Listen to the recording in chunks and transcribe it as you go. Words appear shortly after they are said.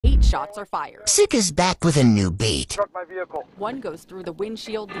shots are fired. Sicc is back with a new beat. Struck my vehicle. One goes through the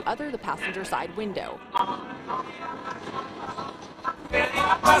windshield, the other the passenger side window.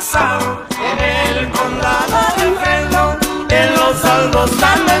 Pasado en el condado de Fresno, en los saldos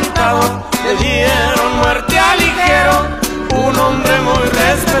lamentados, le dieron muerte al ligero, un hombre muy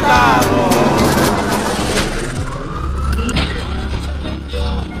respetado.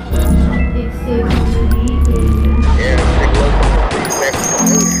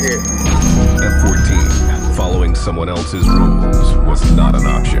 F-14, following someone else's rules was not an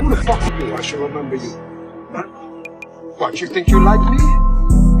option. Who the fuck are you? I should remember you. Huh? What, you think you like me?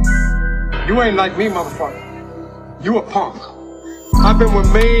 You ain't like me, motherfucker. You a punk. I've been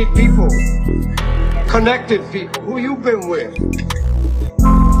with made people, connected people. Who you been with?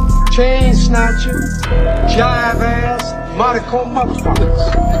 Chain snatching, jive ass, maricon motherfuckers.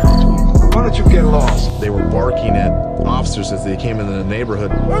 Why don't you get lost? They were barking at officers as they came into the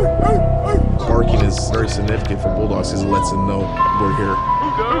neighborhood. Barking is very significant for bulldogs because it lets them know we're here.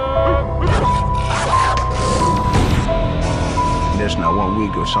 There's not 1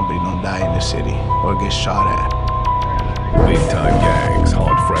 week or somebody don't die in the city or get shot at. Big-time gangs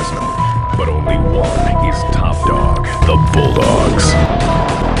haunt Fresno, but only one is top dog, the Bulldogs.